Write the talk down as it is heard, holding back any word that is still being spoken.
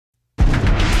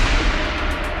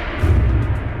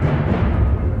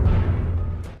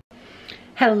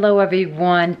Hello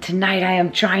everyone. Tonight I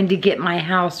am trying to get my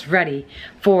house ready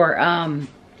for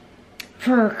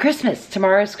Christmas.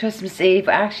 Tomorrow's Christmas Eve.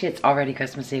 Actually, it's already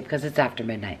Christmas Eve because it's after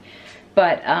midnight.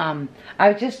 But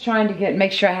I was just trying to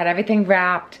make sure I had everything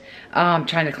wrapped.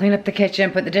 Trying to clean up the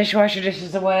kitchen, put the dishwasher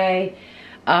dishes away.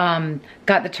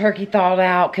 Got the turkey thawed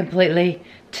out completely.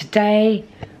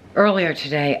 Earlier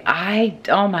today,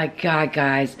 oh my God,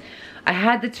 guys. I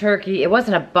had the turkey. It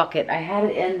wasn't a bucket. I had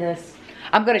it in this.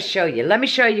 I'm going to show you. Let me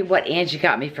show you what Angie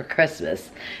got me for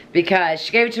Christmas. Because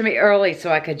she gave it to me early so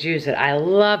I could use it. I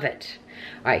love it.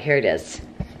 Alright, here it is.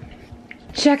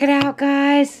 Check it out,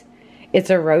 guys. It's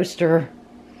a roaster.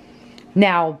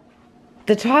 Now,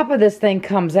 the top of this thing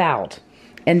comes out.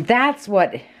 And that's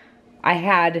what I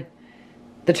had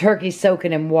the turkey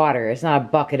soaking in water. It's not a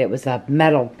bucket. It was a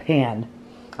metal pan.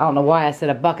 I don't know why I said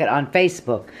a bucket on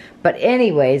Facebook. But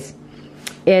anyways,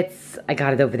 I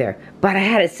got it over there. But I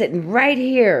had it sitting right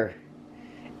here.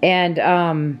 And,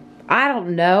 I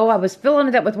don't know. I was filling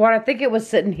it up with water. I think it was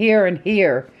sitting here and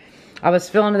here. I was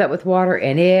filling it up with water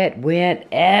and it went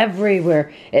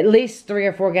everywhere. At least 3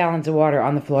 or 4 gallons of water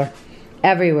on the floor.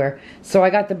 Everywhere. So I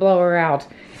got the blower out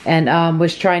and,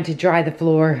 was trying to dry the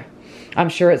floor. I'm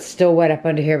sure it's still wet up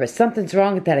under here, but something's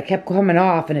wrong with that. It kept coming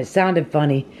off and it sounded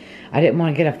funny. I didn't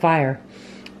want to get a fire.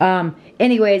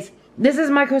 Anyways, this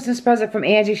is my Christmas present from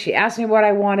Angie. She asked me what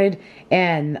I wanted,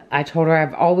 and I told her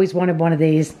I've always wanted one of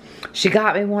these. She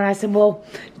got me one. I said, well,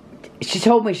 she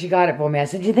told me she got it for me. I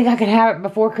said, do you think I could have it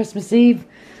before Christmas Eve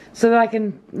so that I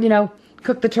can, you know,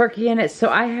 cook the turkey in it? So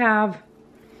I have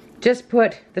just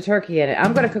put the turkey in it.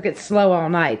 I'm going to cook it slow all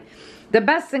night. The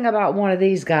best thing about one of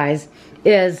these, guys,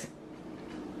 is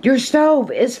your stove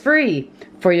is free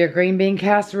for your green bean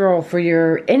casserole, for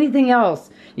your anything else.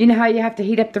 You know how you have to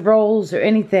heat up the rolls or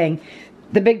anything.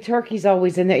 The big turkey's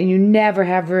always in there and you never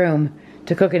have room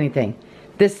to cook anything.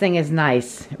 This thing is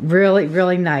nice. Really,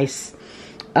 really nice.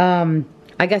 I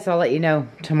guess I'll let you know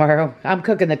tomorrow. I'm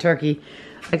cooking the turkey.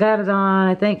 I got it on,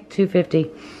 I think, 250.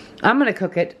 I'm going to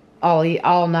cook it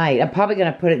all night. I'm probably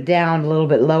going to put it down a little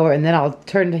bit lower and then I'll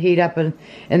turn the heat up in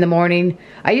the morning.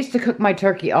 I used to cook my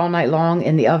turkey all night long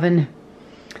in the oven.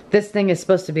 This thing is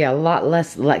supposed to be a lot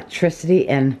less electricity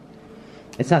and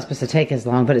it's not supposed to take as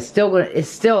long, but it's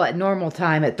still at normal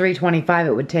time at 325.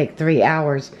 It would take 3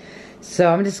 hours.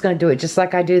 So I'm just going to do it just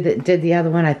like I did the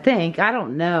other one, I think. I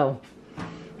don't know.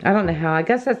 I don't know how. I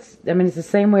guess it's the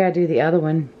same way I do the other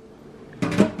one.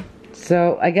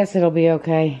 So I guess it'll be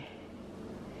okay.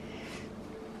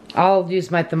 I'll use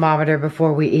my thermometer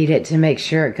before we eat it to make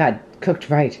sure it got cooked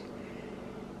right.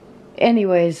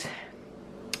 Anyways,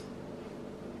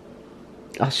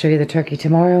 I'll show you the turkey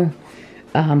tomorrow.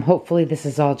 Hopefully this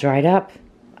is all dried up.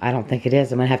 I don't think it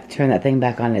is. I'm going to have to turn that thing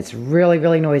back on. It's really,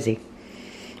 really noisy.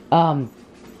 I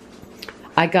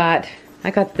got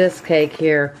this cake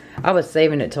here. I was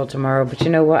saving it till tomorrow, but you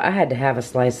know what? I had to have a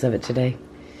slice of it today.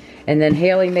 And then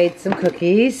Hailie made some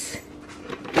cookies.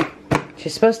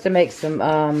 She's supposed to make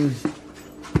some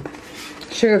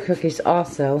sugar cookies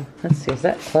also. Let's see, is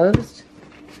that closed?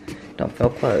 Don't feel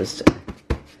closed.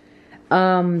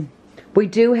 We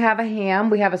do have a ham.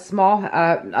 We have a small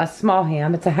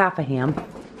ham. It's a half a ham.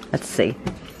 Let's see.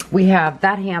 We have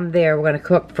that ham there. We're going to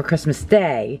cook for Christmas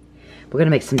Day. We're going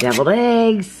to make some deviled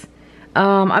eggs.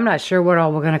 I'm not sure what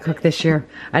all we're going to cook this year.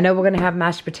 I know we're going to have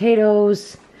mashed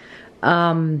potatoes.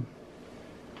 The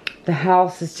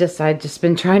house is just, I've just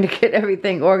been trying to get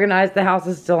everything organized. The house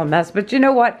is still a mess. But you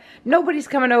know what? Nobody's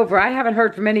coming over. I haven't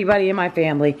heard from anybody in my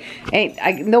family.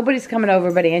 Nobody's coming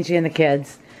over but Angie and the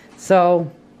kids.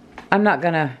 So I'm not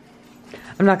gonna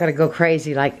go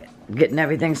crazy like getting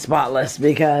everything spotless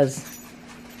because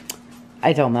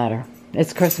it don't matter.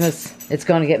 It's Christmas. It's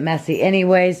gonna get messy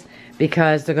anyways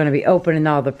because they're gonna be opening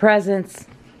all the presents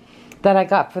that I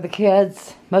got for the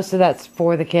kids. Most of that's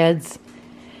for the kids.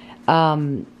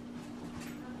 So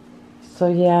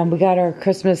yeah, we got our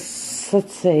Christmas,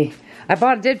 let's see.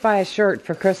 I did buy a shirt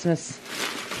for Christmas.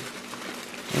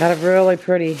 I got a really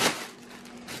pretty,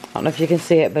 I don't know if you can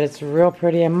see it, but it's real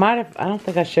pretty. I don't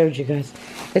think I showed you guys.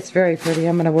 It's very pretty.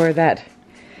 I'm going to wear that.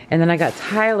 And then I got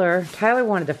Tyler. Tyler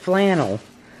wanted a flannel.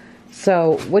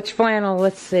 So, which flannel?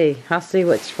 Let's see. I'll see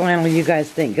which flannel you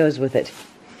guys think goes with it.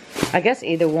 I guess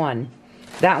either one.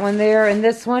 That one there and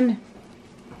this one.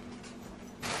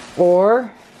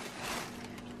 Or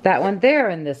that one there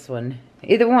and this one.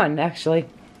 Either one, actually.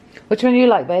 Which one do you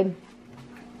like, babe?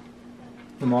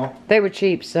 Them all. They were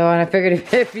cheap, so I figured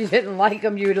if you didn't like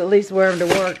them, you would at least wear them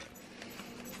to work.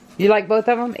 You like both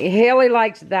of them? Hailie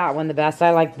liked that one the best.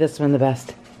 I like this one the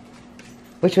best.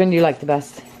 Which one do you like the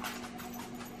best?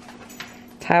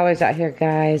 Tyler's out here,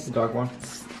 guys. The dark one.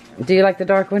 Do you like the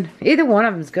dark one? Either one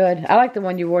of them's good. I like the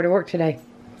one you wore to work today.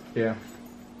 Yeah.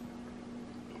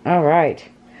 All right.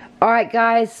 All right,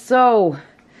 guys. So,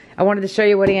 I wanted to show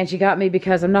you what Angie got me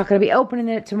because I'm not going to be opening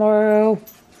it tomorrow.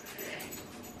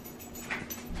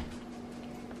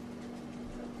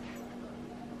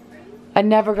 I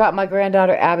never got my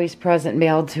granddaughter Abby's present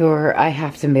mailed to her. I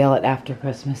have to mail it after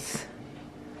Christmas.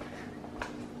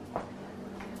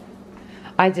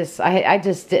 I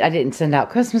didn't send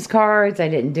out Christmas cards. I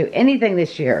didn't do anything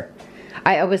this year.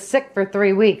 I was sick for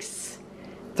 3 weeks.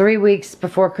 3 weeks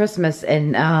before Christmas,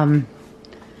 and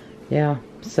yeah,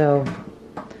 so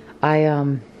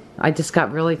I just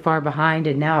got really far behind,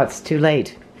 and now it's too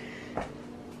late.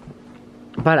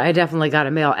 But I definitely got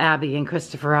to mail Abby and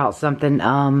Christopher out something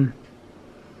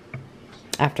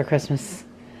after Christmas.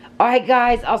 All right,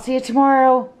 guys, I'll see you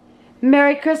tomorrow.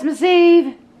 Merry Christmas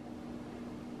Eve.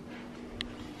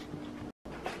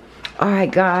 All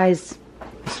right, guys,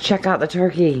 let's check out the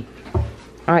turkey.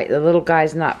 All right, the little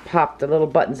guy's not popped. The little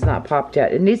button's not popped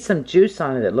yet. It needs some juice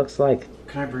on it, it looks like.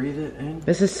 Can I breathe it in?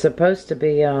 This is supposed to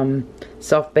be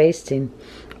self-basting.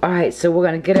 All right, so we're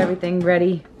going to get everything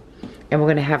ready, and we're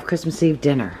going to have Christmas Eve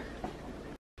dinner.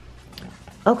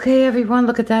 Okay, everyone,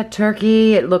 look at that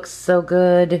turkey. It looks so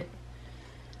good.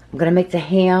 I'm going to make the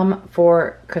ham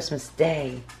for Christmas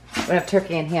Day. We're going to have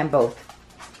turkey and ham both.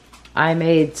 I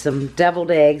made some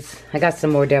deviled eggs. I got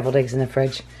some more deviled eggs in the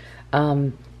fridge.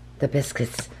 The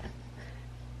biscuits.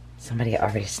 Somebody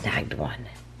already snagged one.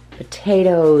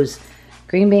 Potatoes.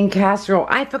 Green bean casserole.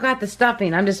 I forgot the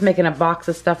stuffing. I'm just making a box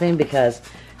of stuffing because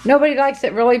nobody likes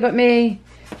it really but me.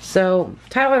 So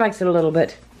Tyler likes it a little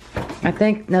bit. I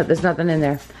think, no, there's nothing in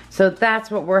there. So that's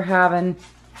what we're having.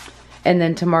 And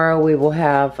then tomorrow we will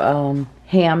have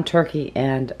ham, turkey,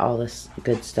 and all this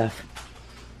good stuff.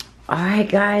 Alright,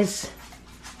 guys.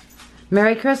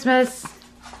 Merry Christmas.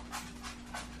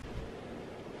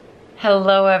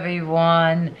 Hello,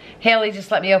 everyone. Hailie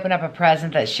just let me open up a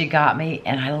present that she got me,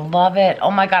 and I love it. Oh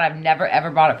my God, I've never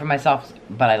ever bought it for myself,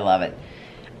 but I love it.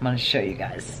 I'm going to show you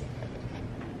guys.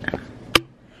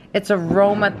 It's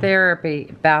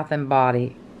aromatherapy bath and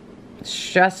body.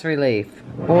 Stress relief.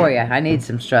 Boy, I need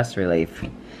some stress relief.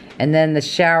 And then the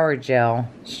shower gel,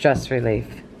 stress relief.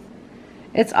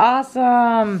 It's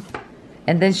awesome.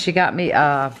 And then she got me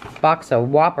a box of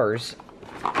Whoppers,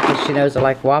 because she knows I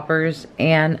like Whoppers,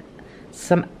 and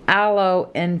some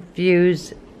aloe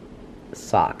infused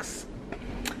socks.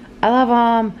 I love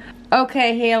them.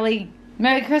 Okay, Hailie.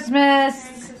 Merry Christmas. Merry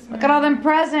Christmas. Look at all them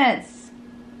presents.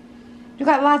 You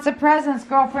got lots of presents,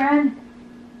 girlfriend.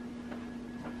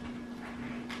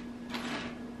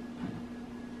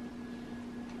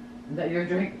 Is that your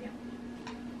drink? Yeah.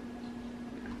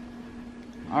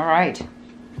 All right.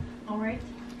 All right.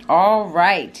 All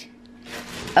right.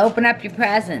 Open up your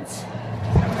presents.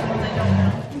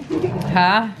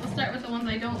 Huh? Let's start with the ones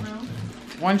I don't know.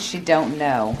 Ones she don't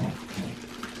know.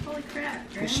 Holy crap,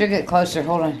 We Graham. should get closer.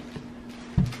 Hold on.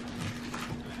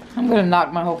 I'm gonna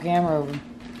knock my whole camera over.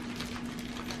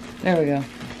 There we go.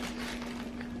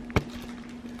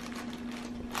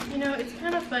 You know, it's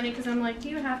kind of funny because I'm like, do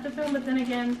you have to film? But then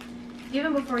again,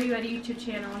 even before you had a YouTube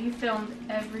channel, you filmed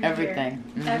everything.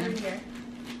 Mm-hmm. Every year.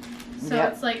 So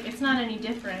Yep. it's like, it's not any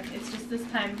different. It's just this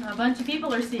time a bunch of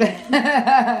people are seeing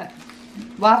it.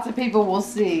 Lots of people will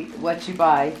see what you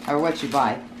buy, or what you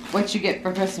get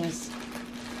for Christmas.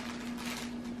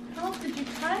 How did you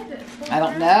try this? I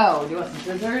don't know. Do you want some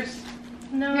scissors?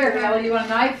 No. Here, Hailie, you want a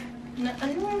knife? No.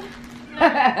 No.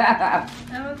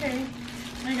 I'm okay.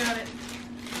 I got it.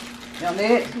 You don't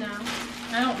need it? No.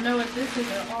 I don't know what this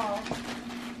is at all.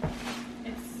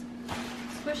 It's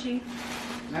squishy.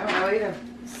 I don't know either.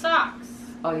 Socks.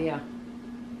 Oh, yeah.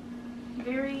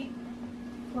 Very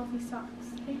fluffy socks.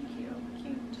 Thank you.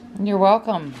 Cute. You're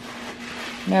welcome.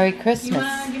 Merry You Christmas.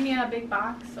 want to give me a big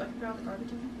box so I can throw out the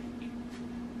garbage in?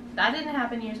 That didn't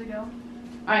happen years ago.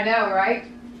 I know, right?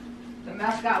 The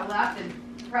mess got left and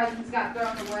presents got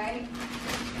thrown away.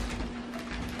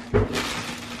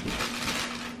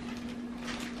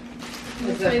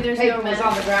 This The way there's paper no was mess.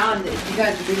 on the ground. You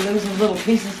guys would be losing little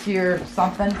pieces to your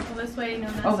something. Well, this way, no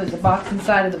mess. Oh, there's a box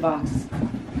inside of the box.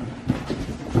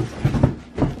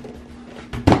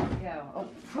 Yeah. Oh,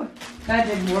 that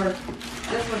didn't work.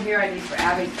 This one here I need for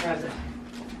Abby's present.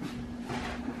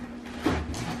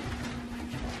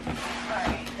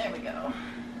 Alright, there we go.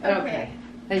 Okay.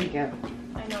 There you go.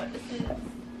 I know what this is.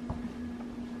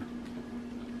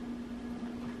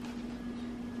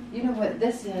 You know what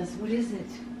this is? What is it?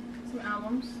 Some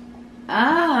albums.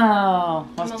 Oh.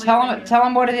 I'm gonna Tell leave it them. here. Tell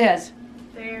them what it is.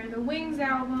 They're the Wings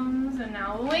albums, and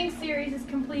now the Wings series is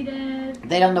completed.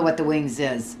 They don't know what the Wings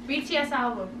is. BTS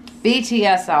albums.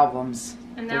 BTS albums.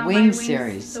 And The now Wings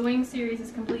series. The Wings series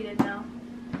is completed now.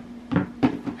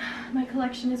 My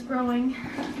collection is growing.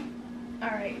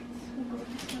 Alright, we'll go with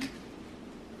this one.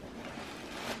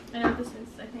 I know what this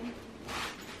is, I think.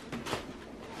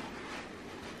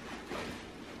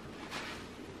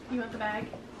 You want the bag?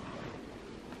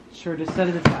 Sure, just set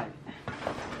it aside.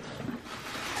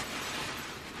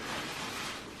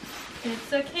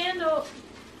 It's a candle.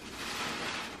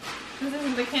 This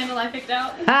isn't the candle I picked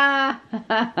out.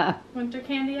 Winter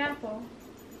candy apple.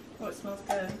 Oh, it smells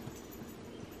good.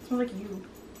 It smells like you.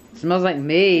 Smells like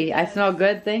me. I smell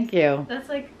good, thank you. That's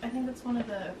like, I think that's one of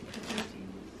the cookies.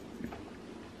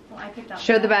 Well, I picked out.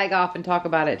 Show the bag off and talk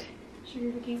about it.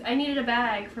 Sugar cookies. I needed a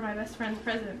bag for my best friend's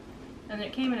present, and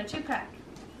it came in a 2-pack.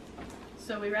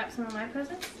 So we wrapped some of my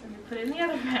presents and we put it in the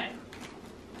other bag.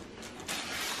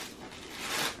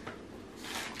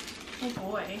 Oh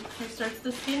boy, here starts the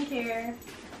skincare.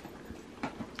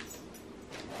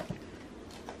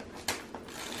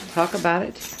 Talk about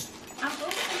it. I'm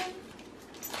opening.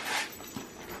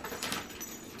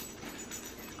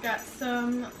 Got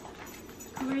some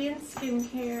Korean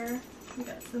skincare. We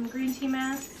got some green tea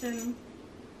masks and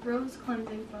rose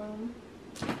cleansing foam.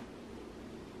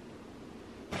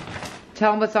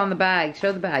 Tell them what's on the bag.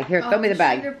 Show the bag. Here, throw me the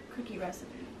bag. Sugar cookie recipe.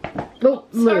 Oh,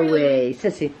 Sorry. no way.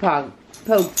 Sissy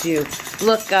poked you.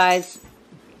 Look, guys.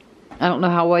 I don't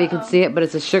know how well you can see it, but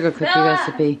it's a sugar cookie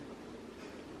recipe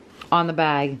on the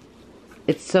bag.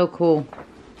 It's so cool.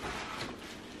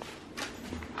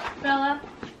 Bella,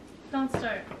 don't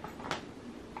start.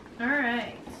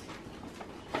 Alright.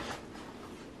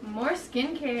 More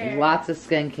skincare. Lots of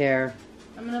skincare.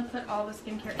 I'm gonna put all the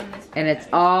skincare in this bag. And it's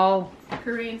all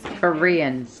Korean skincare.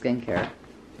 Korean skincare.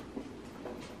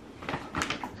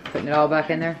 Putting it all back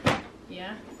in there?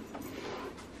 Yeah.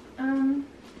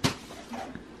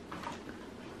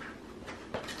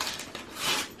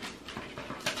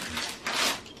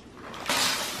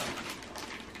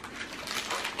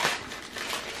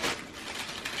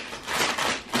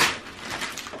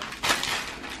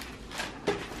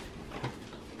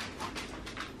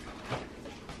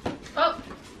 Oh,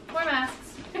 more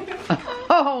masks.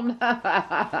 Oh no!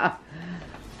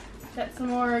 Got some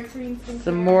more Korean skincare.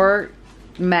 Some more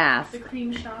masks. The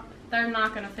cream shop. They're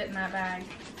not gonna fit in that bag.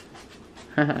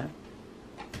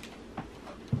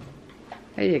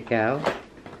 There you go.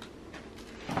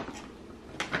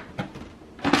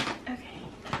 Okay.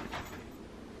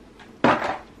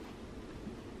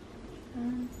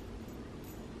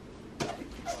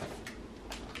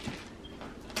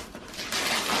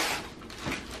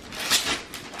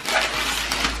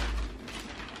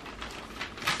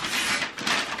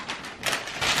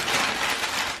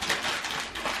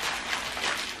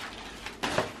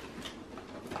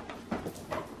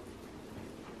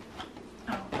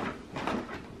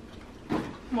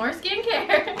 More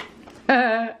skincare.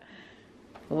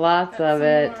 Lots Got of some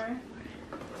it. more.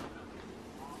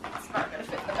 It's not gonna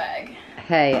fit in the bag.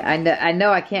 Hey, I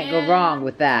know I can't go And wrong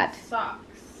with that.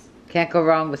 Socks. Can't go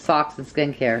wrong with socks and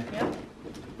skincare. Yep.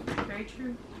 Very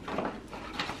true.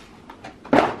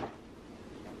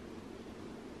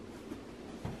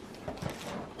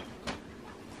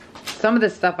 Some of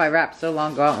this stuff I wrapped so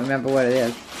long ago, I don't remember what it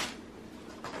is.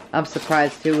 I'm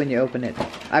surprised too when you open it.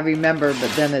 I remember,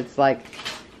 but then it's like...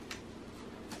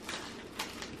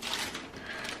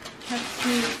 That's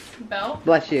smooth belt.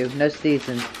 Bless you, no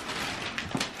season. I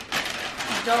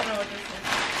don't know what this is.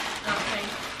 I don't think.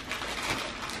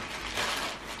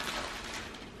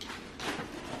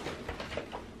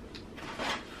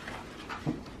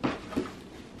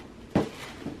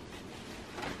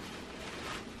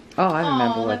 Oh, I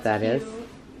remember what that's that is. cute.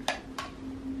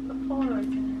 The Polaroid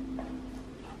in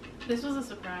it. This was a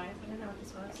surprise. I didn't know what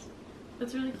this was.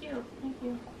 That's really cute. Thank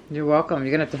you. You're welcome.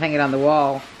 You're gonna have to hang it on the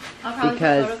wall. I'll probably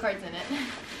Because- put photo cards in it.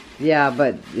 Yeah,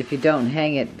 but if you don't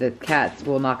hang it, the cats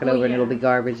will knock it Oh, over and it'll yeah. be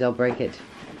garbage. They'll break it.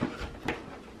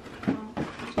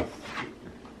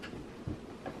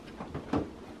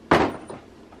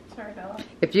 Sorry, Bella.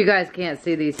 If you guys can't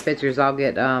see these pictures, I'll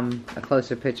get a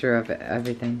closer picture of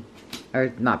everything.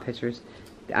 Or not pictures,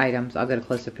 items. I'll get a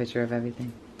closer picture of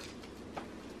everything.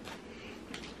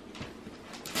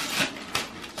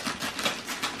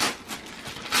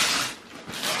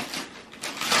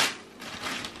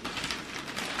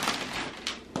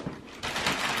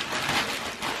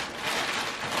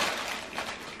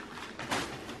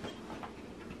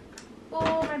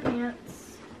 Oh, my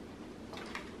pants.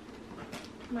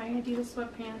 My Adidas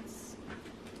sweatpants.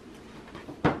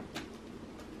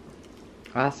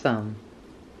 Awesome.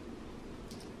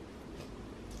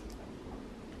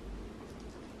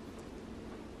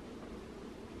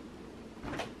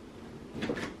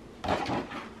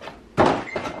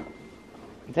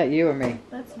 Is that you or me?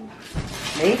 That's me.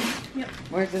 Me? Yep.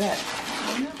 Where's it at?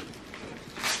 I don't know.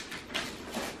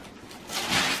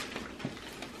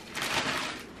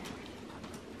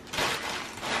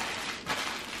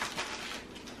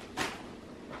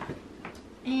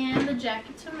 And the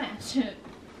jacket to match it.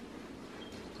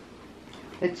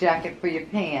 The jacket for your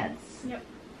pants. Yep.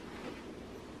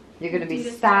 You're gonna be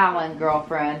Adidas styling, jacket.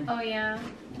 girlfriend. Oh yeah.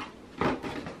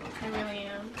 I really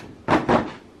am.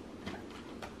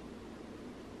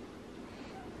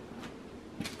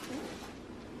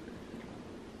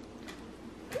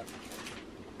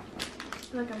 I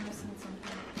feel like I'm missing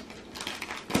something.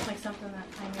 Like something that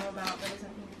I know about that isn't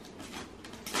here.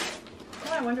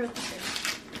 Oh, I wonder what this is.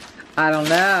 I don't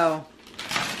know.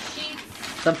 Sheets.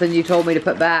 Something you told me to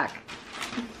put back.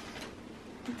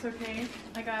 It's okay.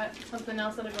 I got something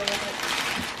else that'll go with it.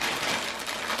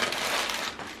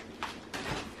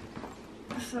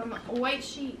 Some white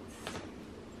sheets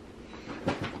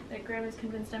that Grandma's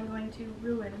convinced I'm going to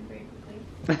ruin very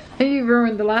quickly. You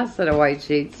ruined the last set of white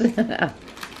sheets. I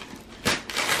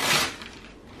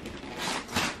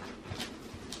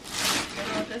don't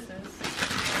know what this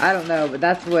is. I don't know, but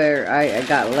that's where I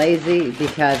got lazy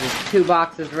because it's 2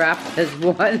 boxes wrapped as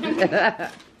one.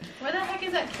 Where the heck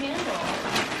is that candle?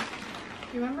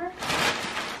 You remember?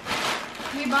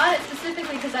 We bought it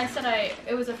specifically because I said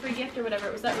it was a free gift or whatever.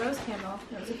 It was that rose candle.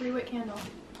 It was a 3-wick candle.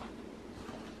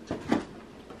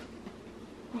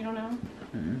 You don't know?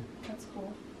 Mm-mm. That's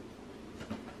cool.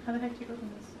 How the heck do you open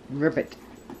this? Rip it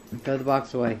and throw the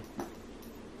box away.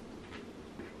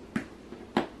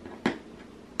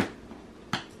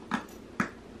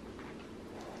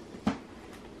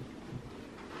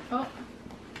 Oh,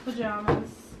 pajamas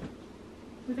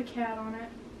with a cat on it.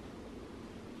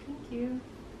 Thank you.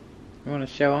 You want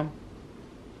to show them?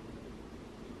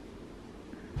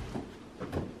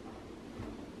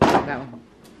 That one.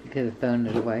 You could have thrown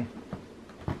it away.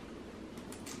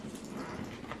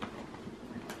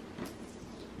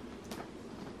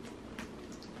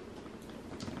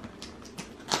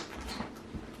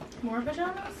 More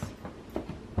pajamas?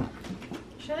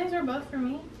 Sure these are both for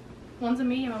me? One's a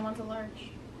medium and one's a large.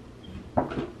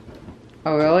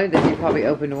 Oh really? Then you probably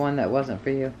opened one that wasn't for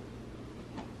you.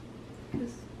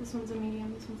 This one's a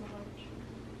medium, this one's a large.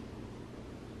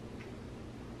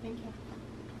 Thank you.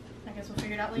 I guess we'll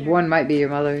figure it out later. One might be your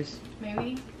mother's.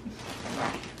 Maybe.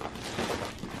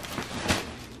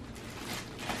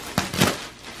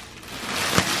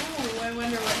 Oh, I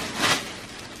wonder what this is.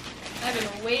 I've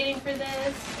been waiting for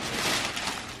this.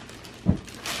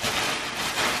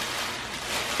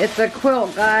 It's a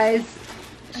quilt, guys.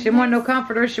 She wanted no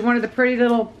comforter. She wanted the pretty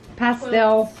little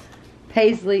pastel Quilts.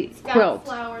 paisley It's got quilt.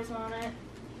 flowers on it.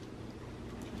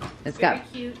 It's Very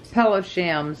got cute. pillow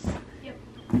shams. Yep.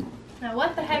 Now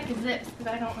what the heck is this? Because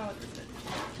I don't know what this is.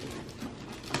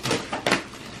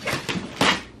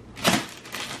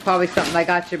 Probably something I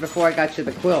got you before I got you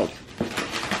the quilt.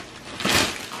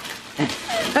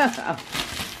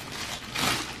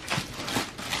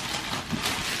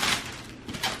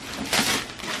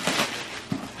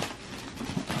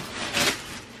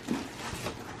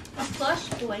 A plush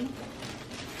blanket.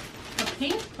 A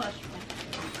pink plush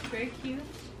blanket. Very cute.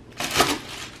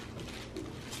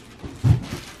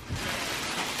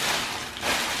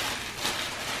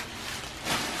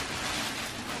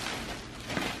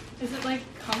 Is it like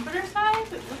comforter size?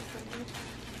 It looks like it.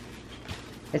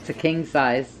 It's a king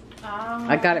size. Oh.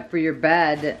 I got it for your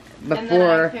bed And then I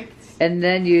before, picked- and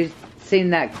then you seen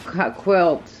that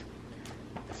quilt,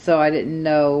 so I didn't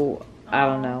know. I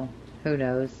don't know. Who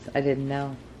knows? I didn't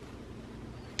know.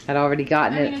 I'd already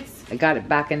gotten I mean, it. I got it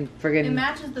back in It friggin'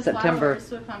 matches the September. flowers,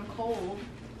 so if I'm cold.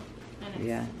 And it's,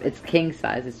 Yeah, it's king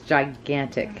size. It's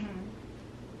gigantic. Mhm.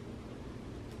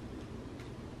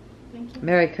 Thank you.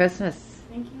 Merry Christmas.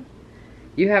 Thank you.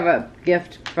 You have a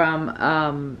gift from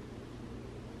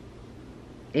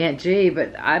Aunt G,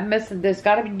 but I'm missing. There's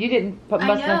got to be. You didn't put. I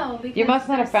Must know, not, you because must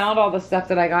not have there's- found all the stuff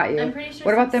that I got you. I'm pretty sure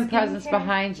What about some them presents skincare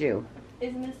behind you?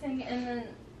 is missing, and then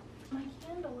my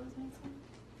candle is missing.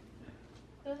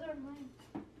 Those are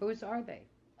mine. Whose are they?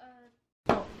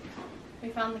 Oh, we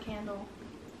found the candle.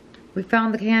 We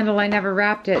found the candle. I never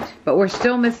wrapped it, but we're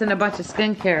still missing a bunch of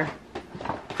skincare.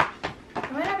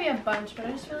 There might not be a bunch, but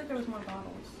I just feel like there was more bottles.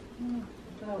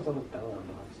 That was on the Bella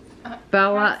box.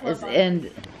 Bella Crowell is box.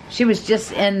 in. She was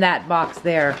just in that box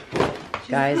there, She's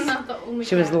guys. not the only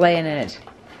She was cat. laying in it.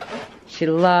 She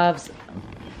loves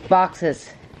boxes.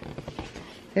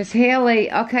 There's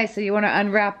Haley. Okay, so you want to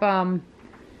unwrap Aunt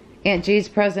G's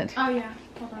present? Oh yeah,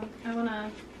 hold on. I want a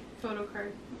photo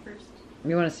card first.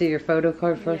 You want to see your photo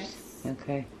card first? Yes.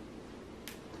 Okay.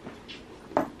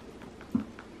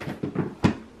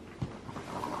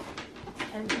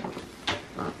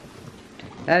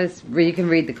 That is, you can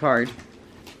read the card.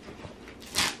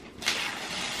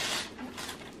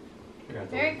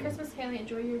 Merry Christmas, Hailie.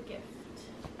 Enjoy your gift.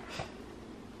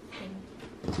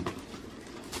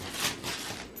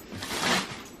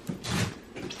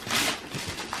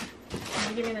 Can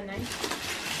you give me the knife?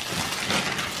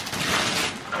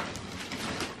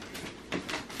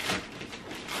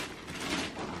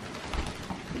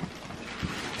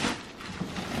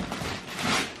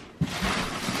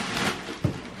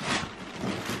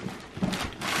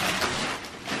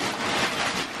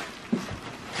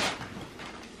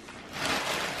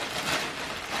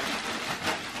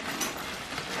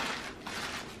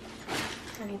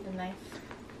 I need the knife.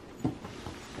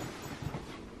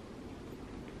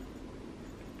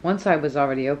 One side was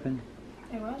already open.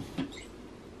 It was?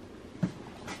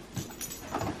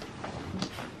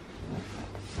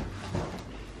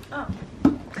 Oh.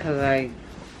 Because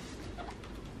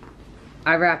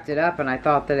I wrapped it up and I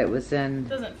thought that it was in. It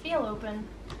doesn't feel open.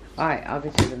 Alright, I'll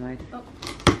get you the knife. Oh.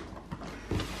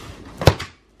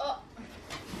 Oh.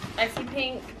 I see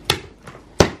pink.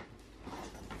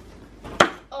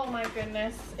 Oh my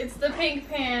goodness. It's the pink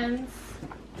pans.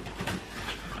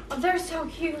 Oh, they're so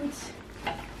cute.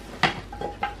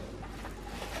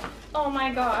 Oh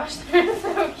my gosh, they're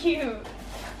so cute.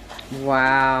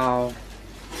 Wow.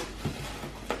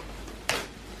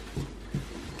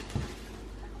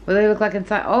 What do they look like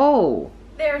inside? Oh!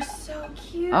 They're so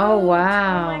cute. Oh,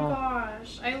 wow. Oh my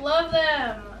gosh. I love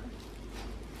them.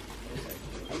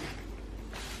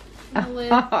 The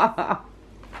lid.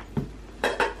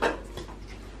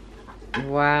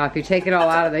 Wow, if you take it all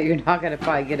out of there, you're not going to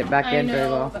probably get it back in very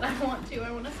well. But I want to.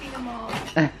 I want to see them all.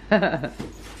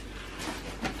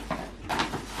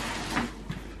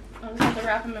 I'll just have to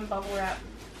wrap them in bubble wrap.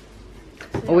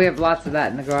 So Well, we have lots of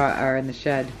that in the garage or in the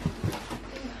shed.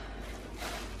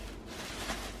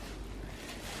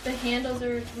 The handles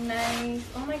are nice.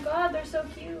 Oh my god, they're so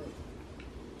cute.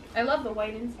 I love the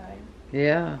white inside.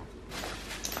 Yeah.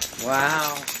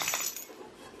 Wow.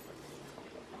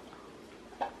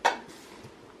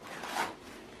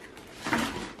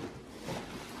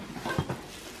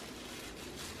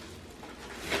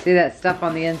 See, that stuff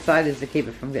on the inside is to keep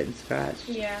it from getting scratched.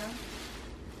 Yeah.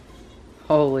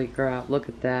 Holy crap, look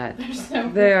at that. They're so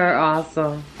They are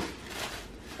awesome.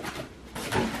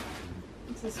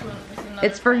 What's this one? There's another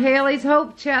It's for Hailie's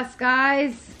Hope Chest,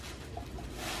 guys.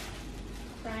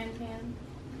 frying pan.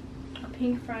 A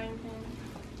pink frying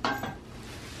pan.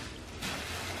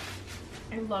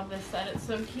 I love this set. It's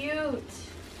so cute.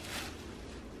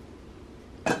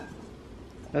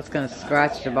 That's going to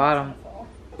scratch the bottom.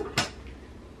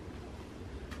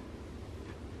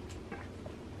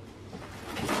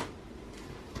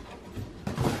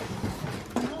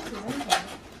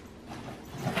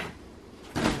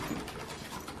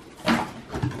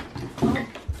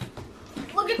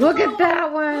 Look at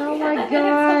that one! Oh my It's a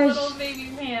gosh! little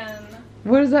baby pan.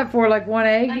 What is that for? Like one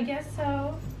egg? I guess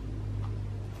so.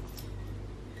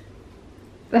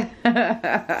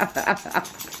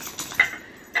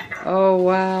 Oh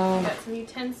wow! Got some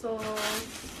utensils.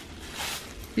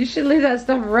 You should leave that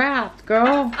stuff wrapped,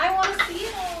 girl. I want to see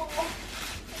it all.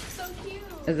 It's so cute.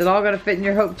 Is it all gonna fit in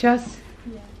your Hope Chest?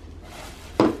 Yeah.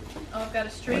 Oh, I've got a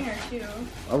strainer too.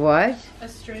 A what? A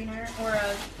strainer or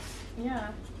a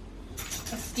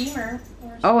steamer.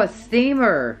 Or Oh, a something.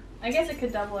 steamer. I guess it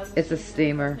could double as a It's a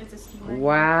steamer. It's a steamer.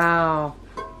 Wow.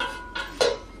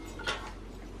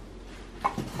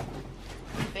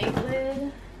 Big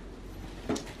lid.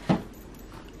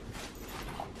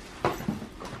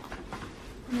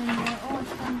 And then more. Oh,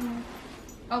 it's down here.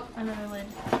 Oh, another lid.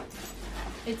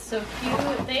 It's so cute.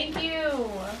 Thank you.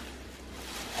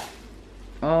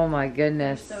 Oh my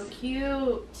goodness. So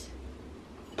cute.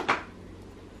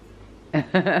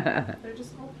 They're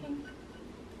just all pink.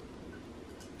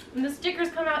 And the stickers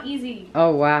come out easy.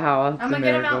 Oh wow. That's I'm a gonna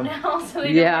get them miracle. out now so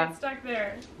they Yeah. don't get stuck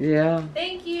there. Yeah.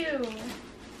 Thank you.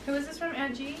 Who is this from?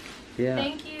 Angie? Yeah.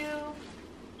 Thank you.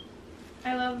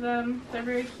 I love them. They're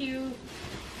very cute.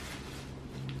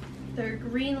 They're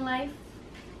Green Life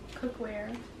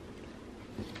cookware.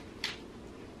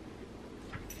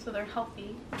 So they're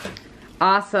healthy.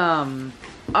 Awesome.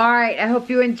 All right. I hope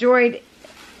you enjoyed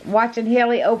watching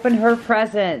Hailie open her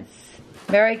presents.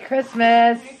 Merry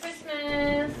Christmas. Merry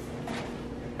Christmas.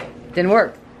 Didn't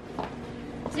work.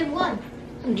 Did one.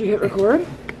 Did you hit record?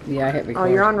 Yeah, I hit record. Oh,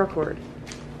 you're on record.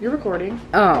 You're recording.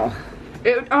 Oh.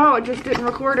 It just didn't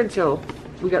record until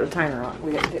we got the timer on.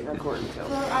 We didn't record until.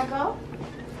 Where I go?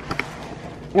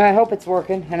 I hope it's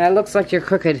working, and it looks like you're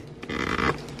crooked.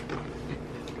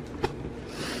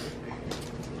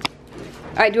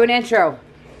 All right, do an intro.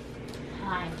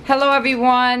 Hi. Hello,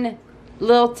 everyone.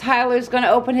 Little Tyler's gonna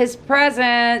open his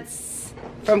presents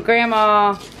from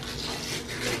Grandma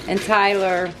and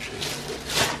Tyler.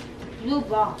 Blue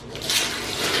ball.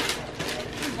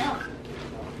 No.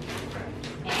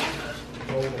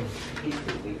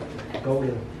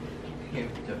 Golden.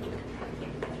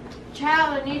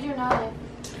 Child, I need your knife.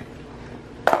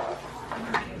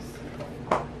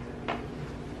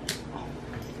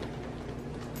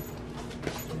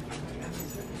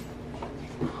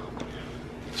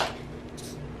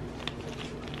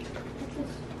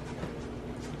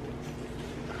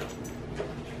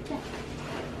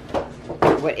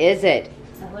 What is it?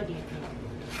 A hoodie.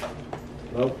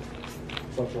 Nope.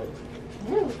 Sweatshirt.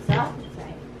 Ooh, it's soft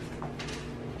inside.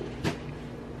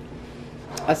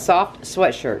 A soft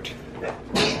sweatshirt.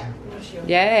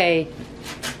 Yay.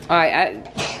 Alright,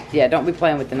 yeah, don't be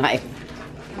playing with the knife.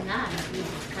 I'm not. You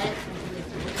just cut it until it's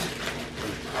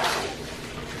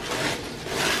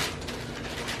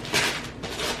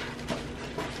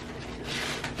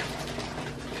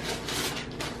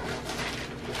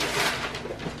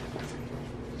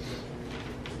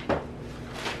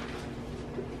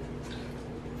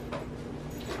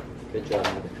Good job,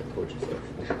 Mother. Record yourself.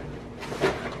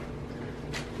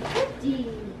 empty.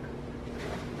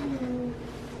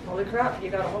 Holy crap, you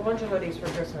got a whole bunch of hoodies for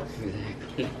Christmas.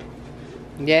 Exactly.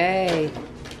 Yay.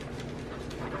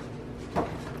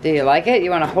 Do you like it?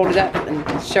 You want to hold it up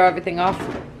and show everything off?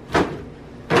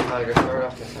 Tiger, start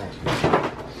off this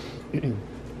side.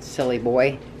 Silly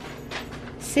boy.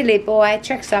 Silly boy.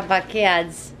 Tricks off our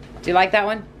kids. Do you like that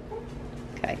one?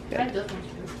 Okay, Try good. this one too.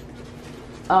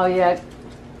 Oh, yeah.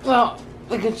 Well,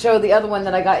 we could show the other one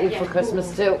that I got you for Yeah,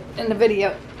 Christmas, cool. too, in the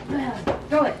video.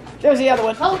 Throw it. There's the other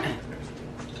one. Oh.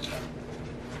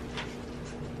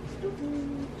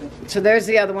 So there's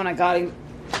the other one I got him.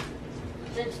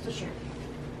 That's the shirt.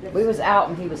 We was out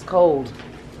and he was cold.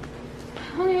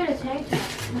 I only had a tank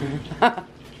top.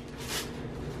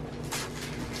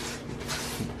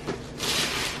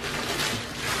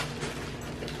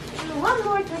 One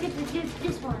more till I get to do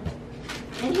this one.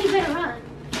 And he better run.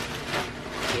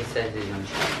 He says he's gonna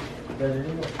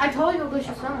shoot. I told you I'll go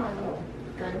shoot someone.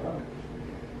 Gun.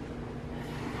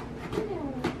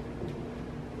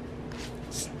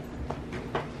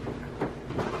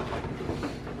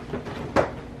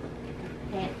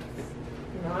 Pants.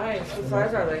 Nice. What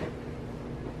size are they?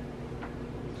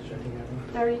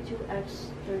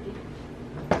 32x30.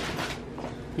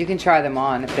 You can try them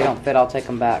on. If they don't fit, I'll take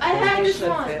them back. I had They this should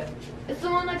one. fit. It's the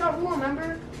one that got ruined,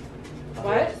 remember?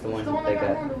 What? It's the It's one the one they that got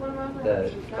got. ruined. The one around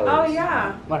the Oh colors.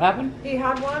 yeah. What happened? He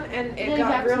had one and it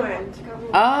got ruined.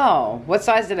 Oh, what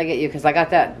size did I get you? Because I got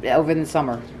that over in the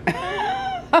summer.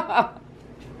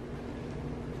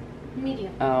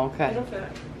 Medium. Oh, okay. It'll fit.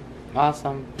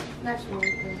 Awesome. That's one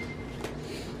thing.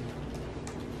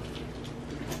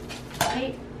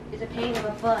 Pain is a pain in the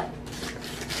butt.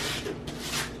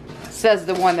 Says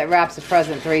the one that wraps a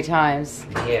present 3 times.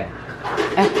 Yeah.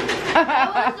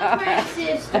 That was the friend's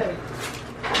sister.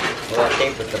 Well, that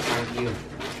tape was to prank you.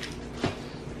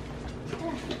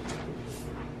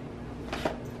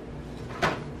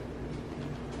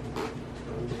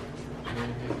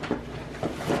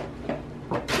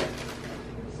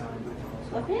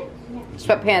 Sweatpants? Yeah.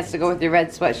 Sweatpants to go with your red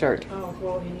sweatshirt. Oh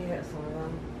cool, he needed some of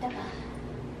them.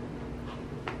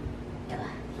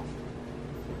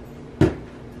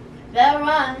 Better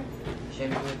run. Shoot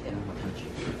me with it, I'll punch you.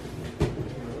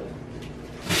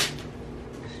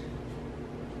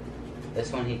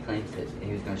 This one he claims that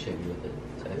he was gonna shoot me with it.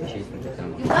 So if she's gonna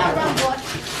come You gotta run, boy.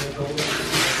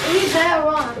 You better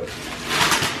run.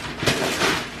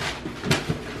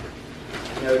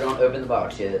 No, don't open the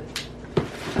box yet.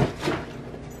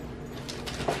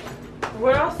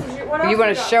 What else did you? What else? You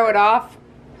want to got? show it off?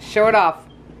 Show it off.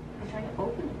 I'm trying to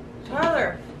open it.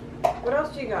 Tyler, what else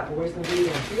do you got? Where's the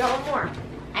video? You got one more.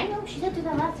 I know, she said do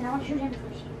that last and I want to shoot him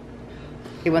first.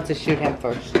 He wants to shoot him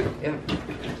first. Yeah.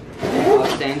 I'll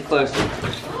stand closer.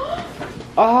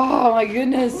 Oh my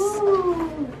goodness.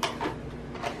 Ooh.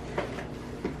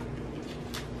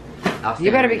 I'll stand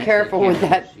You better right be next to careful the with camera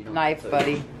that so you don't knife, touch.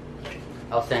 buddy.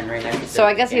 I'll stand right next to So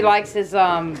I guess the he camera. likes his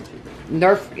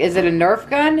Nerf. Is it a Nerf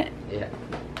gun? Yeah.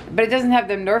 But it doesn't have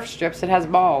the Nerf strips. It has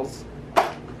balls.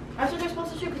 That's what they're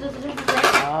supposed to shoot because it's a different thing.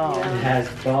 Oh. It has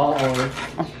balls.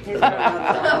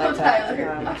 Oh, Tyler,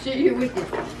 I'll shoot you with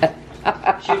it.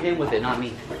 Shoot him with it, not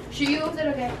me. Shoot you with it,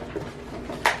 okay?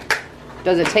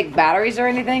 Does it take batteries or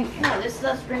anything? No, this is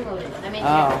a spring loaded. I mean,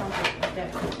 Oh. right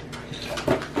there.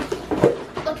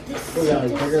 Look at this. We got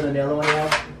like bigger than the other one now.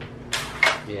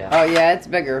 Yeah. Oh yeah, it's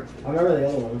bigger. I remember the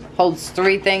other one. Holds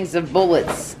 3 things of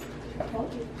bullets. I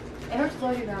told you. It hurts to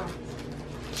load you down.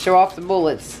 Show off the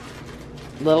bullets.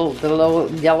 The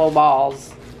little yellow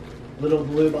balls. Little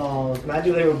blue balls.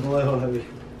 Imagine they were blue.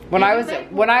 When I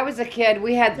was a kid,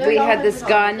 we had this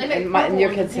gun, and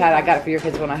your kids had. I got it for your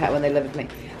kids when they lived with me.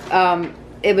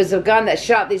 It was a gun that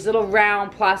shot these little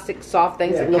round plastic soft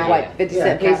things that looked like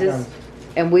 50-cent pieces, guns.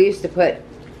 And we used to put.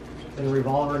 And a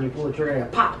revolver, and you pull the trigger,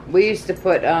 and pop. We used to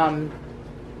put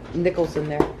nickels in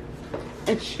there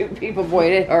and shoot people.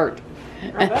 Boy, it hurt.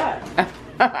 Not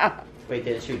bad. Wait,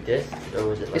 did it shoot discs or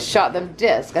was it? Like it shot them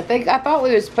disc. I thought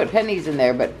we was put pennies in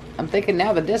there, but I'm thinking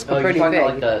now the discs are pretty big.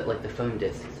 About like the foam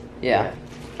discs. Yeah.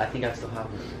 I think I still have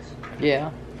one of those.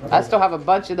 Yeah. I still have a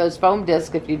bunch of those foam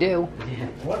discs if you do. Yeah.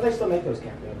 Why do they still make those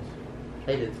camp guns?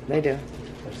 They do. They do.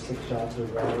 Like 6 shots or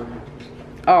whatever.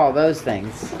 Oh, those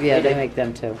things. Yeah, they make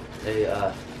them too.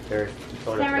 They're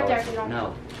Stand right there, so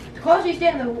No. The closer you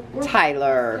stand, the worse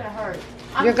Tyler. it's gonna hurt.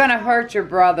 You're gonna hurt your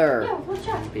brother. No, watch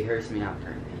out. If he hurts me, I'm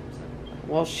hurting him.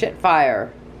 Well, shit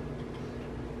fire.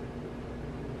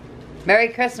 Merry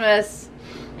Christmas.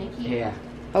 Thank you. Yeah.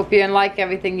 Hope you like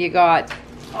everything you got.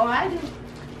 Oh, I do.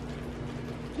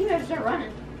 You better start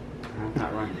running. I'm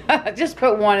not running. Just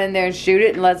put one in there and shoot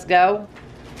it and let's go.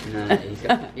 No,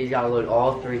 he's got to load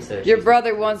all 3 so Your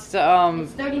brother wants to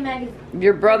It's 30 magazines.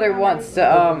 Your brother wants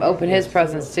to open his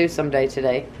presents too someday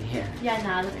today. Yeah. Yeah,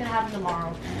 nah, that's gonna happen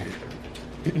tomorrow.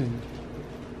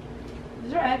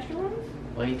 Is there extra ones?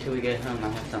 Wait until we get home.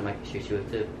 I'll have something I can shoot you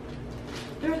with too.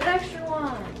 There's extra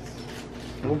ones.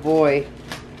 Oh boy.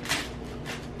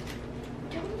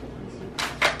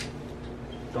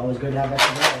 It's always good to have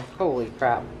extra balls. Holy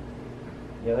crap.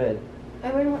 Go ahead.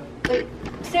 Wait,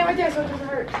 stand right there so it doesn't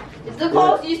hurt. It's the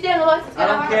closer you stand, the less it's I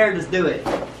gonna don't hurt. care. Just do it.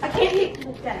 I can't hit you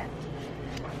like that.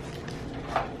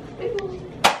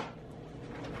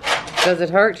 Does it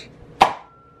hurt?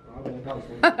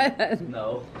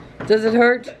 No. Does it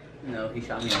hurt? No, he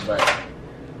shot me in the butt.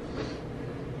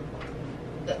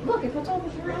 Look, it puts all the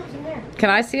rounds in there.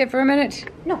 Can I see it for a minute?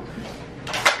 No.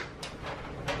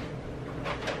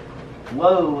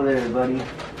 Whoa there, buddy.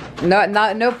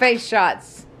 No face shots.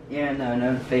 Yeah,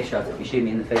 no face shots. If you shoot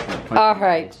me in the face, I'm punching All you.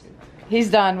 right. He's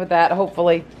done with that,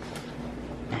 hopefully.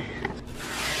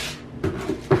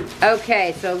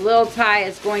 Okay, so Lil Ty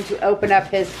is going to open up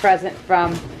his present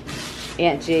from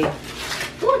Aunt G. Oh,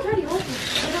 it's already open. I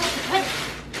don't have to cut it.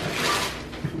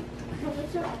 No,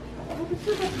 it's all right. Oh, it's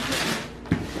all right.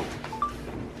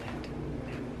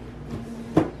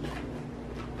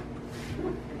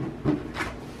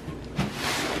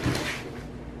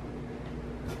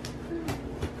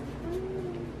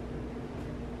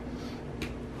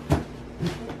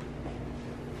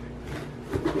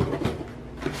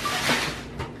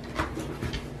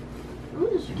 Ooh,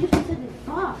 there's a gift inside the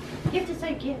box. Gift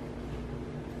inside gift.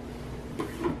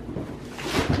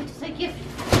 Gift inside gift.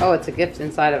 Oh, it's a gift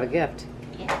inside of a gift.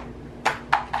 Yeah.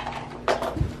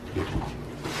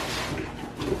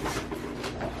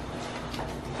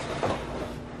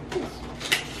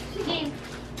 It's a game.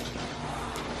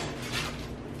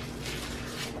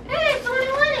 Hey, it's the one I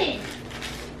wanted.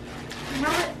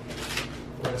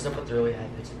 What's up with the really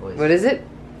high-pitched voice? What is it?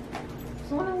 It's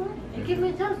the one I wanted. It gave me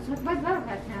a toast. So I can buy the battle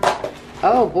pass now.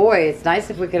 Oh boy, it's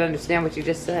nice if we could understand what you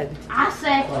just said. I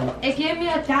said it gave me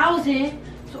 1,000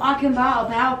 so I can buy a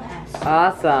battle pass.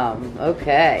 Awesome.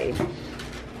 Okay.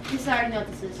 Yes, I already know what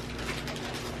this is.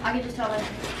 I can just tell that.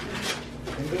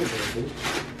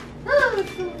 Oh,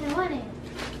 it's the one I wanted.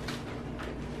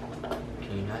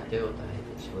 Can you not deal with the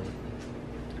high-pitched voice?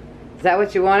 Is that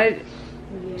what you wanted?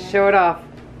 Yeah. Show it off.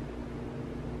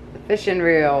 The fishing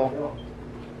reel.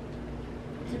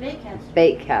 It's a bait cast.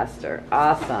 Bait caster.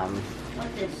 Awesome.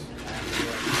 What's this?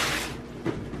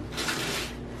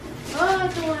 Oh,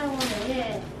 that's the one I wanted.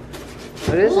 Yeah.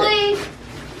 What is it?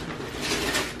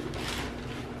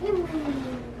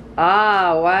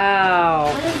 Ah, wow.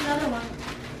 Oh, there's another one.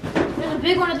 There's a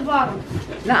big one at the bottom.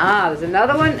 Nuh-uh, there's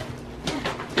another one?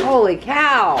 Holy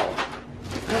cow.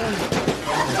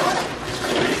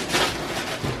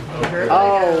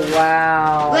 Oh,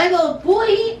 wow. Lego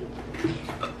boy.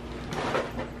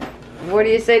 What do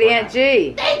you say to Aunt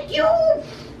G? Thank you.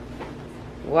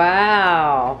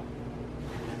 Wow.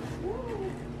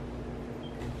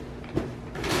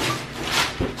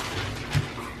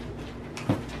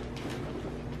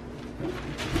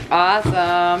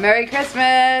 Awesome. Merry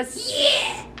Christmas.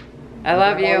 Yeah. I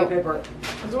love you.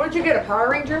 So what did you get, a Power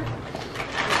Ranger?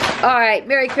 All right.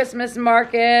 Merry Christmas,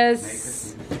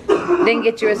 Marcus. Didn't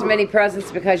get you as many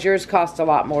presents because yours cost a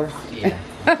lot more. Yeah.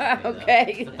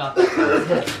 Okay.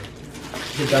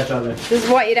 Good touch on it. This is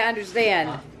what you to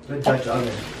understand. Good touch on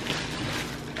it.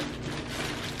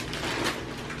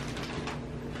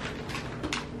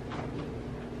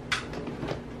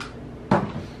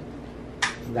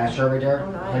 That shirt right there,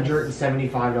 Oh, nice.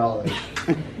 $175.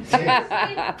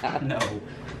 No.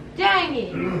 Dang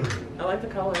it. I like the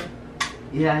color.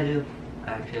 Yeah, I do. I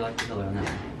actually like the color on that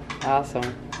one.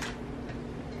 Awesome.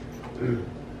 And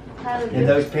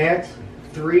those pants,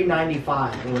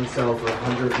 $395. Going sell for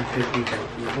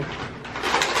 $150.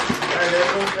 Are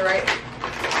those the right?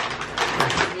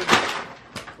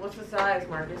 What's the size,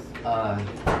 Marcus? 34,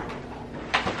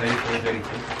 32.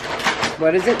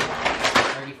 What is it?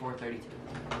 34, 32.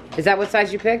 Is that what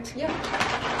size you picked? Yeah.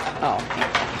 Oh.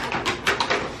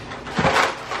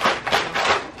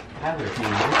 Tyler, can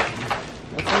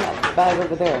What's in that bag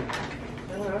over there?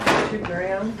 I don't know, 2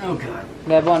 grams. Oh god.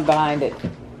 That one behind it.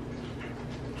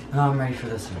 Oh, I'm ready for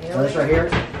this one. So this right here.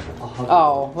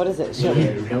 Oh, what is it? Show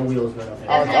me. No wheels, no nothing.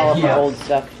 Oh, it's all of Yeah. her old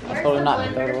stuff. I told her not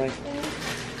to throw it away.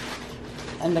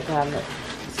 In the cabinet.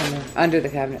 Somewhere. Under the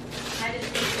cabinet.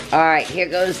 Alright, here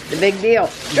goes the big deal.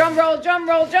 Drum roll, drum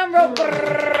roll, drum roll.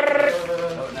 Brrrr.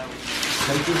 Oh no.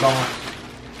 Empty box.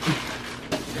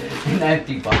 An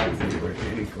empty box is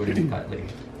recording tightly.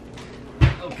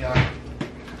 Oh god.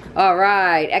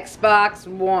 Alright, Xbox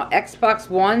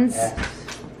Ones. Yes.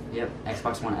 Yep,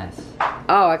 Xbox One S.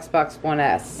 Oh, Xbox One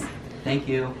S. Thank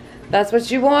you. That's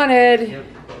what you wanted. Yep.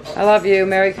 I love you.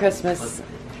 Merry Christmas.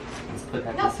 Let's put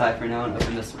that aside for now and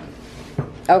open this one.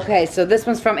 Okay, so this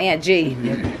one's from Aunt G.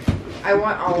 I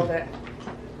want all of it.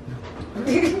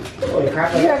 Holy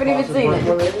crap, You haven't even seen it.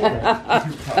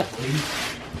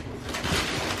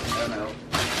 Oh no.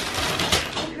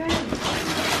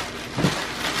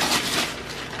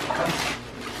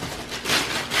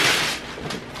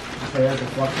 So there's a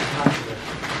flux capacitor.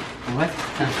 What?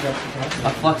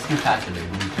 A flux capacitor.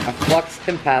 A flux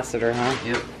capacitor, huh?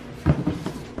 Yep.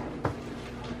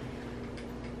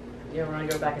 You want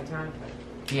to go back in time?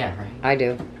 Yeah, right. I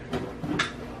do.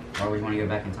 Or we want to go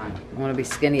back in time. I want to be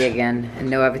skinny again and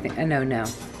know everything. I know now.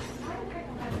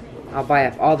 I'll buy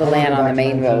up all the land on the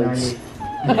main roads.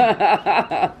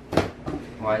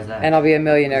 Why is that? And I'll be a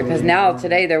millionaire. Because now,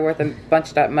 today, they're worth a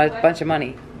bunch of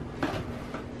money.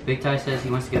 Big Ty says he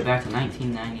wants to go back to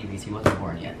 1990 because he wasn't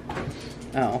born yet.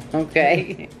 Oh,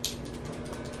 okay.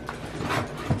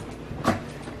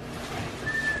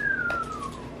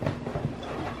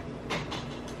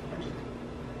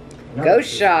 Ghost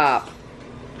shop.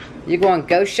 You going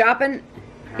ghost shopping?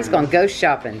 He's going ghost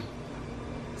shopping.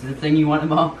 Is it the thing you want,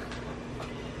 Mom?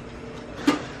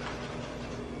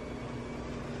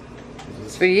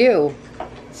 It's for you.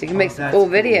 So you can make some that's cool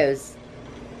cool. videos.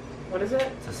 What is it?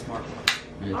 It's a smart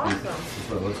watch. Awesome. That's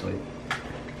what it looks like.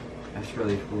 That's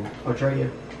really cool. I'll try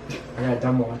you. I got a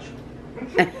dumb watch.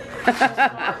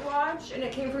 Smartwatch, and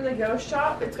it came from the ghost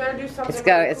shop. It's got to do something. It's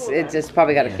got really it's cool it's then. just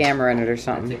probably got a Yeah. camera in it or It's a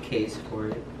something. case for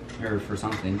it. Or for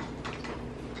something.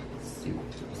 Let's see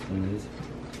what this one is.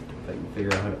 If I can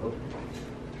figure out how to open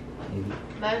it. Maybe.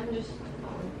 Mine just.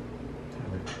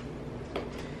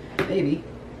 Maybe.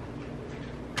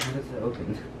 How does it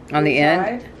open? On the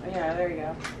end? Side? Oh, yeah, there you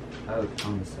go. Oh,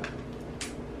 on the side.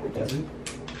 It doesn't.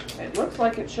 It looks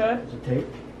like it should. Is it tape?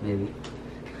 Maybe.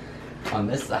 On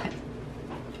this side.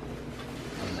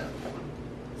 Oh no.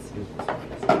 Let's see what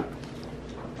this one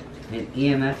is. An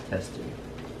EMF tester.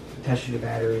 Test your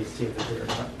batteries, see if it's there or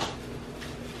not.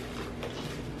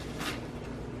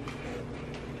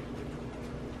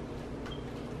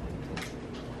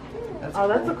 Oh,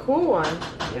 that's a cool one.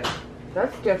 Yeah.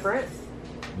 That's different.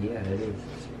 Yeah, it is.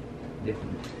 It's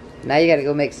different. Now you gotta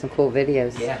go make some cool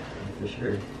videos. Yeah, for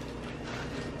sure. Let's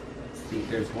see,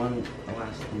 there's one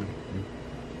last thing.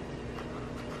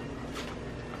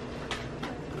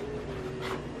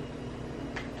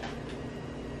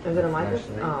 Is it a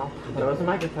microphone? Oh, I thought it was a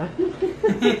microphone.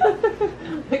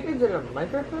 I think is it a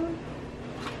microphone?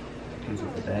 Comes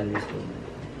with the batteries. I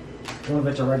don't know if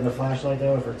it's a regular flashlight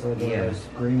though, or if it's like one Yeah. of those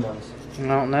green ones. I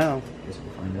don't know. Guess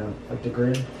we'll find out. Like the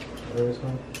grid, whatever it's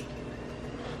called.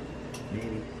 Maybe.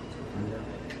 We'll find out.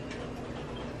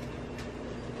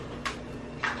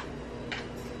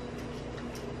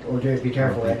 Or dude, be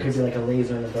careful, that could be like a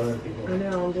laser in the dark, I people.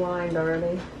 know, I'm blind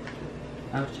already.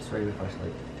 Oh, it's just regular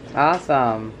flashlight.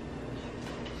 Awesome.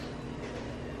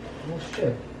 Oh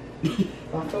shit.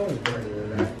 My phone is brighter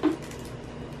than that.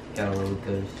 Got a little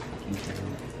ghost.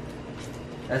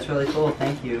 That's really cool.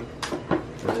 Thank you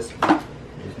for this one.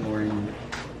 There's more in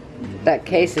That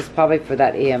case is probably for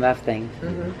that EMF thing.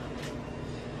 Mm-hmm.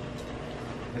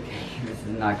 Okay, this is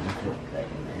not gonna fit back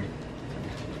in there.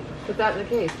 Put that in the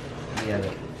case. Yeah.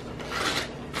 That,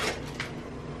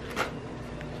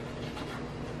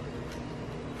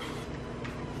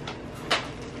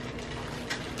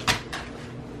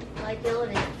 I like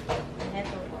doing it. I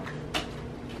have to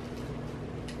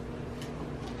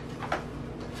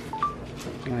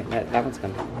Alright, that one's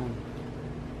gonna be long.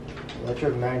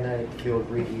 Electromagnetic field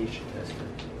radiation tester.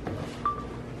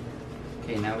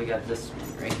 Okay, now we got this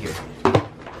one right here.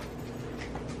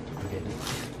 Okay.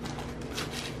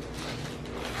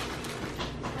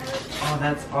 Oh,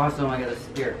 that's awesome. I got a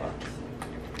spirit box.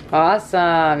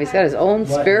 Awesome. He's got his own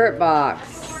spirit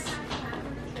box.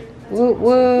 Woo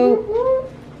woo.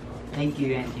 Thank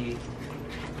you, Angie.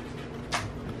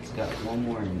 It's got one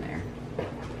more in there.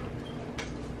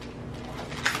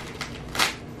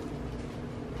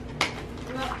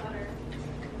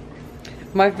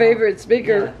 My favorite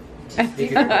speaker.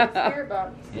 Yeah. Spirit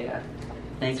box. Yeah.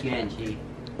 Thank you, Angie.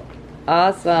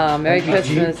 Awesome. Merry Thank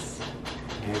you. Christmas.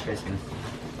 Merry Christmas.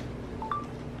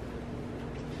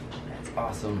 That's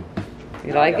awesome.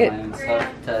 You like I got it? my own stuff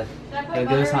to go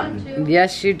ghost hunting.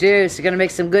 Yes, you do. So you're gonna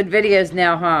make some good videos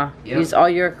now, huh? Yep. Use all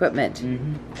your equipment.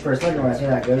 Mm-hmm. For a second when I see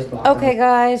that ghost box. Okay,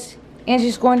 guys.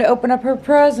 Angie's going to open up her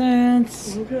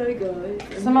presents. Okay,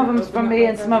 guys. Some of them's from me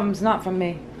and some of them's not from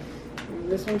me.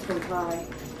 This one's from Ty.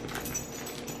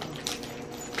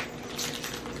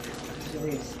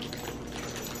 Louise.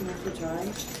 Enough for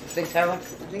Ty? Big Tyler? I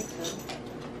think so.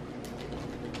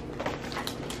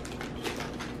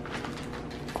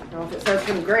 Well, if it says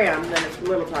from Graham, then it's for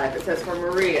little Ty. If it says from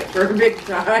Marie, it's for big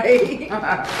Ty.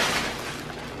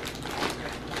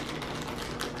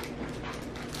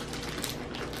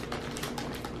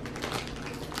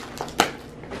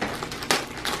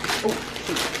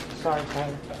 Sorry,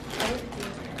 Tyler.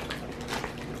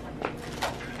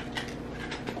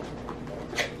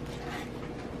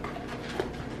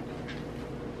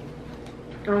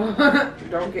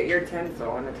 Don't get your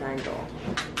tinsel in a tangle.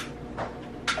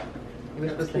 We were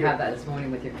supposed to have that this morning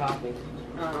with your coffee.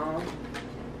 Oh,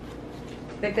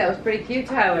 I think that was pretty cute, it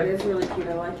Tyler. is really cute.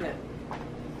 I like it.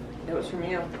 It was from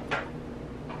you.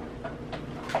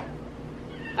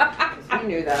 You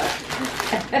knew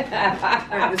that.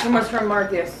 Alright, this one was from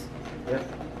Marcus.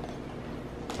 Yep.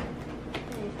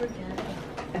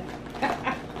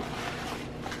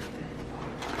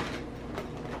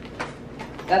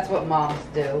 That's what moms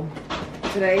do.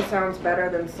 Today sounds better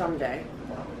than someday.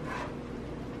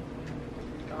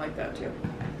 I like that too.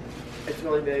 It's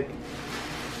really big.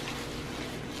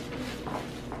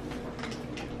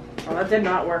 Oh, that did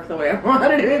not work the way I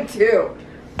wanted it to.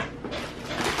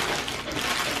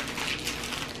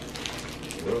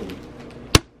 Whoa.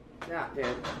 That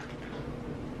did.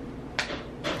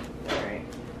 Alright.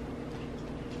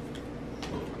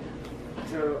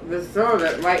 So, some of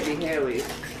it might be Haley's.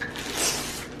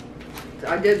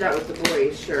 I did that with the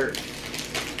boys' shirt.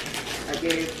 I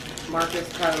gave Marcus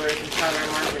Tyler's and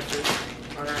Tyler Marcus's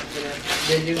on accident.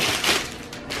 Did you?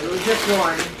 It was just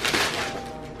one.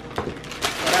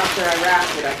 But after I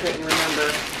wrapped it, I couldn't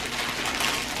remember.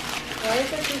 Why is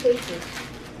there two faces?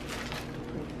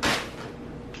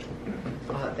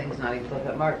 Oh, that thing's not even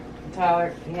flipping. Mark,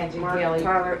 Tyler, Angie, Mark, Haley.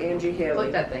 Tyler, Angie, Haley.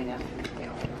 Look that thing up.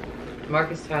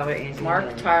 Marcus, Tyler, Angie, Mark,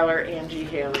 Haley. Tyler, Angie,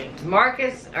 Haley.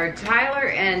 Marcus, or Tyler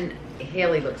and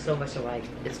Haley look so much alike.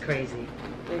 It's crazy.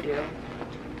 They do.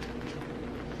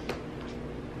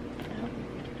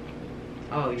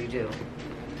 Oh, you do.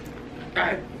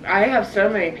 I have so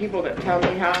many people that tell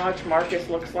me how much Marcus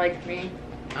looks like me.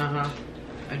 Uh-huh.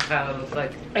 And Tyler looks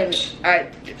like... And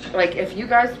like, if you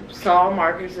guys saw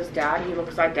Marcus's dad, he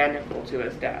looks identical to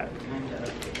his dad.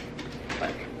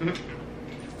 Like,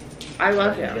 I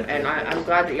love him, and I'm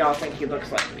glad that y'all think he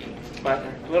looks like me. But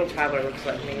little Tyler looks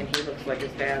like me, and he looks like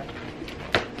his dad.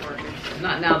 Marcus.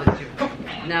 Not now that you...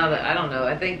 Now that... I don't know.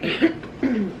 I think...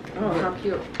 Oh, how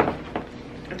cute.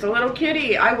 It's a little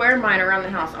kitty. I wear mine around the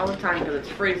house all the time because it's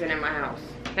freezing in my house.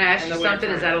 Can I ask In you the something?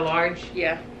 wintertime. Is that a large?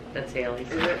 Yeah. That's Haley's.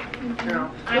 Is it? No.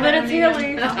 I Well, then it's don't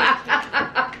Haley's.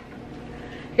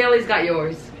 Haley's got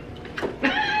yours.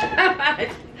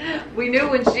 We knew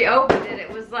when she opened it, it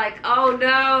was like, oh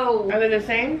no. Are they the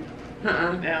same?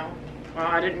 Uh-uh. No. Well,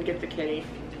 I didn't get the kitty.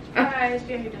 Guys,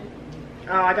 Jamie did.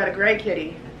 Oh, I got a gray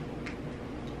kitty.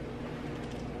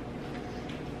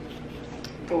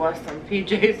 Bless them.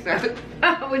 PJ said.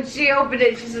 When she opened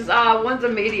it, she says, oh, one's a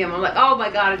medium. I'm like, oh my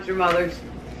God, it's your mother's.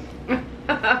 Well,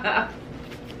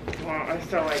 I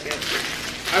still like it.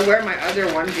 I wear my other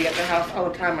onesie at the house all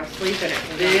the time. I sleep in it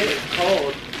because Do you? it gets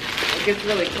cold. It gets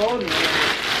really cold in the winter.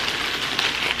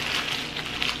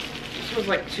 This was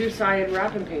like two-sided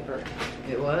wrapping paper.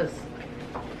 It was.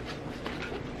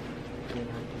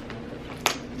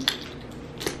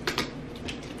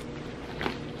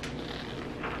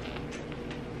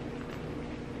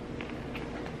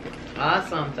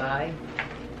 Awesome, Ty.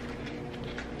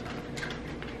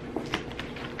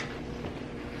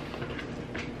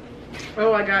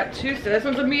 Oh, I got two. So this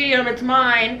one's a medium. It's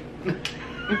mine.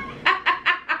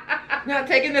 Not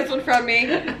taking this one from me.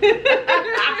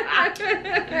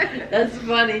 That's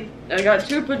funny. I got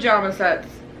 2 pajama sets.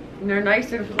 And they're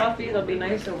nice and fluffy. They'll be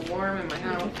nice and warm in my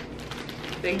house.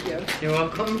 Thank you. You're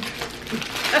welcome.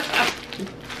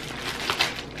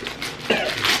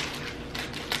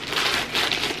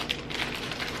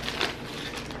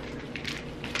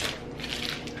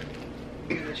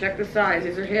 Check the size.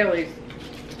 These are Hailie's.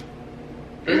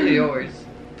 Those are yours.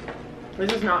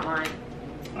 This is not mine.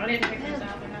 I didn't pick those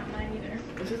out. They're not mine either.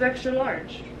 This is extra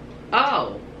large.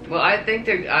 Oh. Well, I think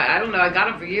they're, I don't know, I got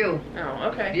them for you. Oh,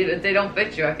 okay. If they don't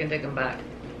fit you, I can take them back.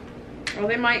 Well,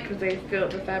 they might because they feel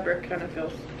the fabric kind of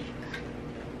feels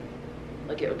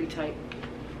like it would be tight.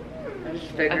 I just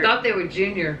figured. I thought they were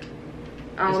junior.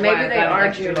 Oh, That's why maybe I they got are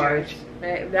extra juniors.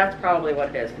 That's probably what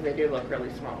it is because they do look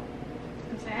really small.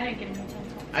 I didn't get any utensil.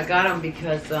 I got them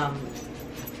because,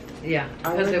 yeah,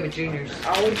 because they were juniors.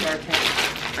 I always wear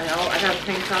tanks. I know. I got a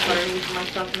tank top underneath my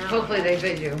stuff now. Hopefully they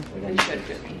fit you. They should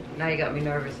fit me. Now you got me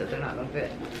nervous that they're not going to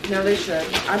fit. No, they should.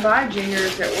 I buy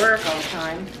juniors at work all the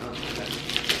time. Oh, okay.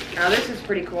 Now this is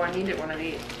pretty cool. I needed one of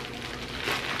these.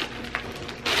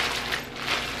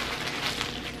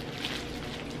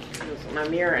 My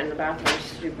mirror in the bathroom is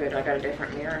stupid. I got a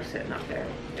different mirror sitting up there.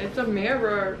 It's a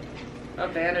mirror. A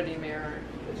vanity mirror.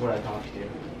 That's what I talked to.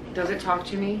 Does it talk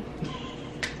to me?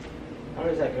 How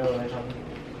does that go when I talk to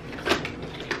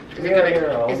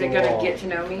Is it gonna get to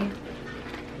know me?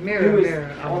 Mirror, mirror.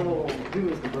 Who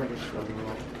is the brightest of the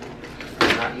world?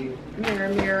 Not you. Mirror,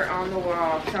 mirror on the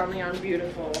wall. Tell me I'm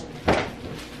beautiful.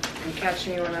 And catch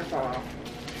me when I fall.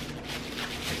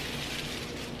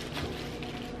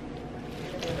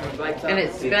 And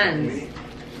it spins.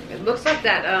 It looks like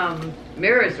that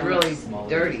mirror is really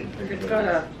dirty. It's got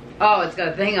a. Oh, it's got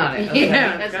a thing on it. Okay.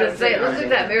 Yeah, I was gonna say, it looks like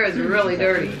that mirror is really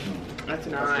dirty. That's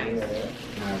nice.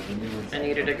 I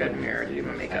needed a good mirror to do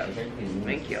my makeup.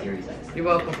 Thank you. You're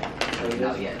welcome.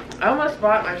 I almost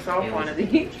bought myself one of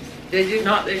these. Did you?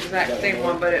 Not the exact same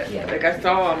one, but like I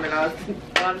saw them and I was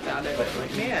fun about it. I'm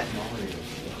like, man.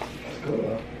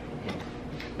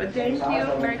 But thank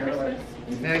you. Merry Christmas.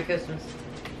 Merry Christmas.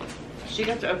 She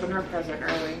got to open her present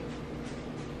early.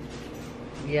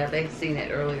 Yeah, they've seen it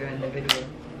earlier in the video.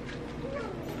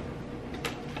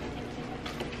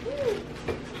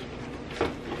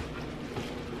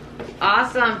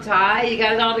 Awesome, Ty. You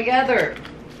got it all together.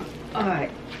 All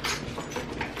right.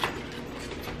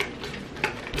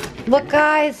 Look,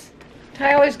 guys.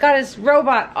 Ty always got his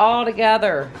robot all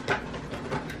together.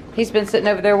 He's been sitting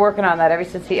over there working on that ever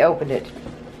since he opened it.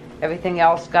 Everything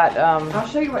else got I'll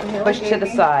show you what Hailie pushed to gave the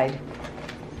me. side.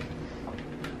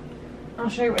 I'll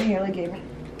show you what Hailie gave me.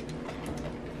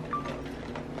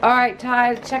 All right,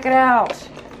 Ty, check it out.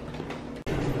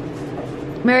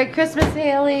 Merry Christmas,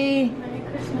 Hailie. Merry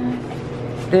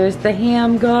Christmas. There's the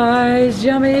ham, guys.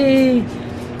 Yummy.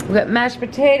 We got mashed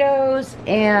potatoes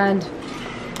and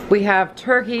we have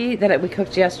turkey that we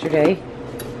cooked yesterday.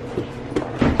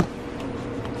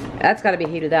 That's got to be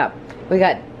heated up. We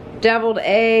got deviled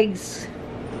eggs,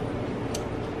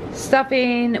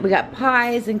 stuffing. We got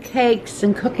pies and cakes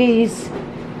and cookies.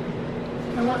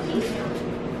 I want these.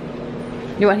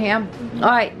 You want ham? All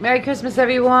right, Merry Christmas,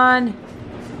 everyone.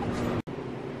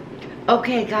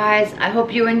 Okay, guys, I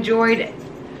hope you enjoyed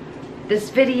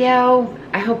this video.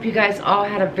 I hope you guys all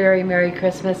had a very Merry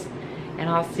Christmas, and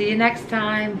I'll see you next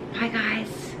time. Bye,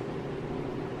 guys.